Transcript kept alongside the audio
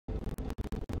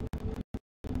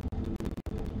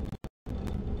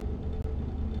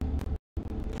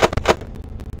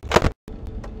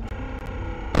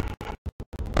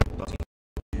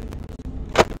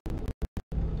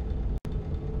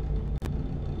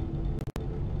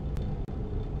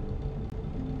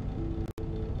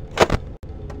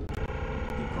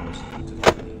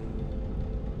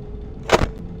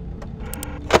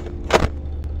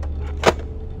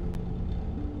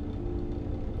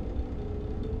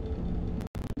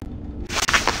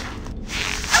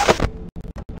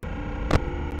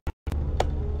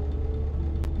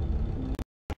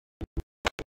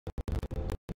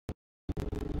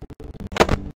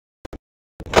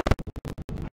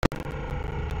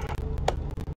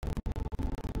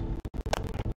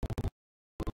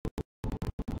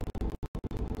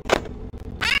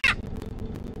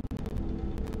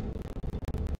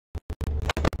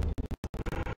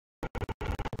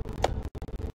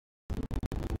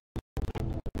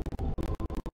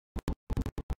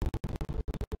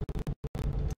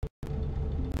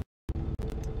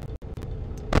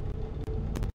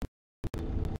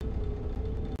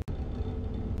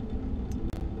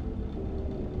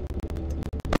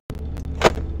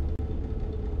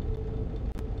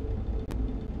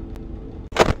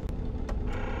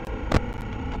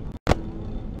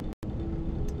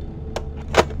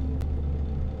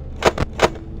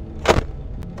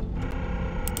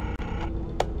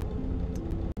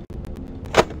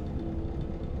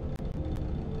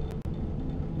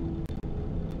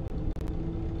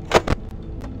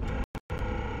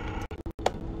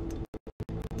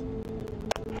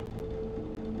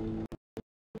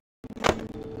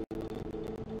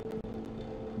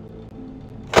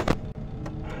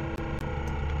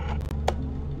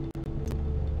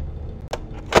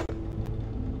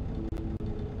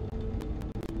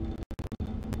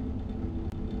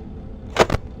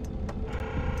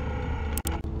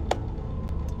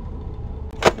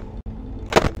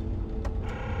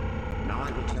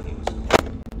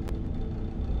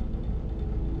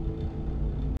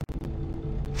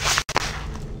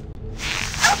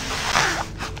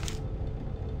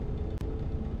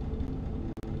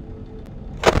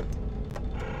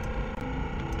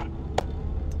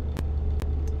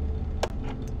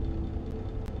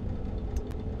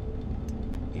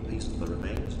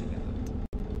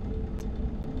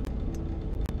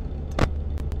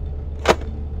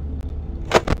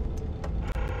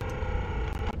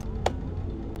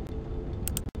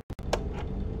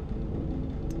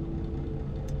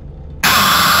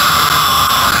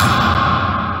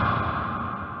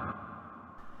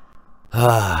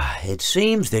It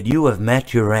seems that you have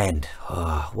met your end.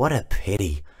 What a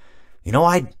pity.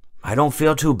 I don't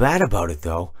feel too bad about it,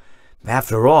 though.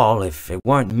 After all, if it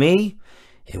weren't me,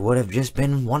 it would have just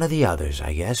been one of the others,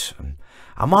 I guess.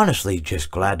 I'm honestly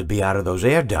just glad to be out of those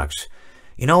air ducts.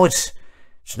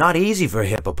 It's not easy for a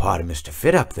hippopotamus to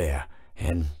fit up there,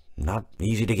 and not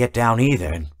easy to get down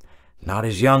either, and not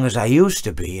as young as I used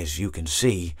to be, as you can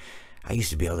see. I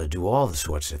used to be able to do all the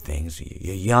sorts of things.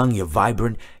 You're young, you're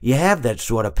vibrant, you have that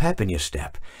sort of pep in your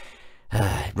step.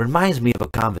 It reminds me of a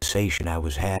conversation I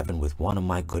was having with one of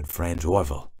my good friends,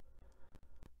 Orville.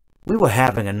 We were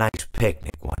having a nice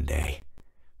picnic one day.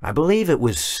 I believe it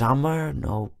was summer.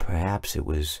 No, perhaps it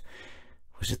was...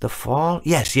 Was it the fall?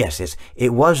 Yes.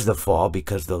 It was the fall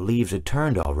because the leaves had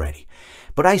turned already.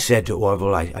 But I said to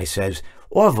Orville, I says,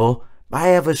 Orville, I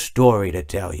have a story to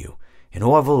tell you. And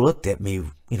Orville looked at me,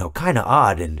 kind of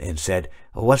odd and said,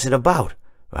 what's it about?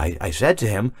 I said to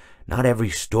him, not every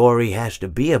story has to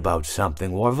be about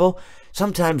something, Orville.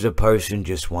 Sometimes a person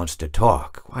just wants to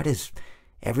talk. Why does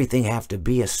everything have to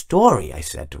be a story? I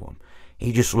said to him.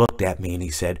 He just looked at me and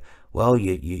he said, well,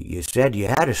 you said you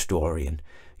had a story. And,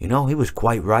 he was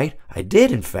quite right. I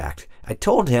did, in fact. I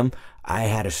told him I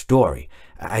had a story.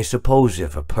 I suppose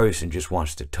if a person just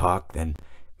wants to talk, then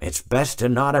it's best to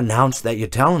not announce that you're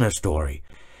telling a story.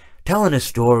 Telling a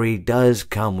story does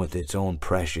come with its own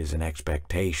pressures and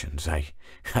expectations,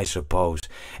 I suppose.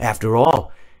 After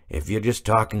all, if you're just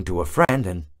talking to a friend,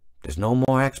 then there's no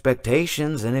more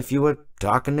expectations than if you were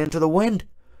talking into the wind.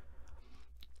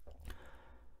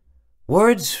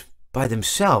 Words by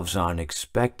themselves aren't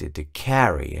expected to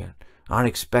carry, aren't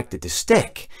expected to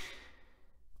stick.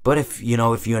 But if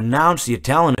you announce you're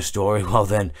telling a story, well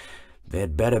then,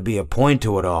 there'd better be a point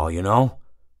to it all,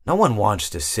 No one wants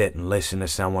to sit and listen to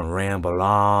someone ramble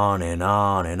on and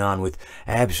on and on with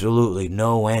absolutely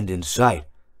no end in sight.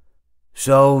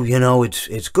 So,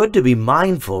 it's good to be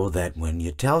mindful that when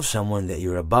you tell someone that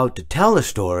you're about to tell a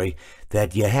story,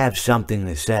 that you have something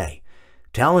to say.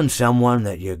 Telling someone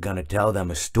that you're going to tell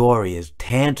them a story is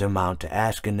tantamount to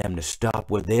asking them to stop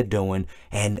what they're doing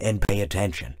and pay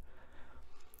attention.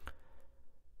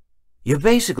 You're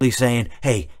basically saying,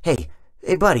 hey,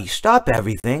 buddy, stop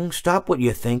everything. Stop what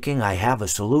you're thinking. I have a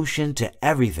solution to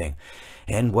everything.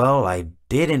 And, well, I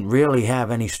didn't really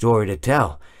have any story to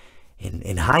tell.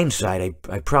 In hindsight,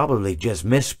 I probably just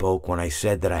misspoke when I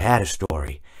said that I had a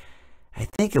story. I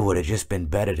think it would have just been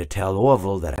better to tell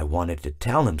Orville that I wanted to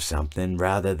tell him something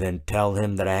rather than tell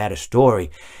him that I had a story.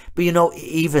 But,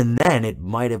 even then, it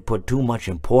might have put too much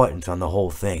importance on the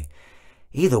whole thing.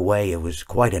 Either way, it was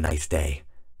quite a nice day.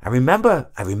 I remember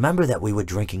that we were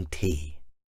drinking tea.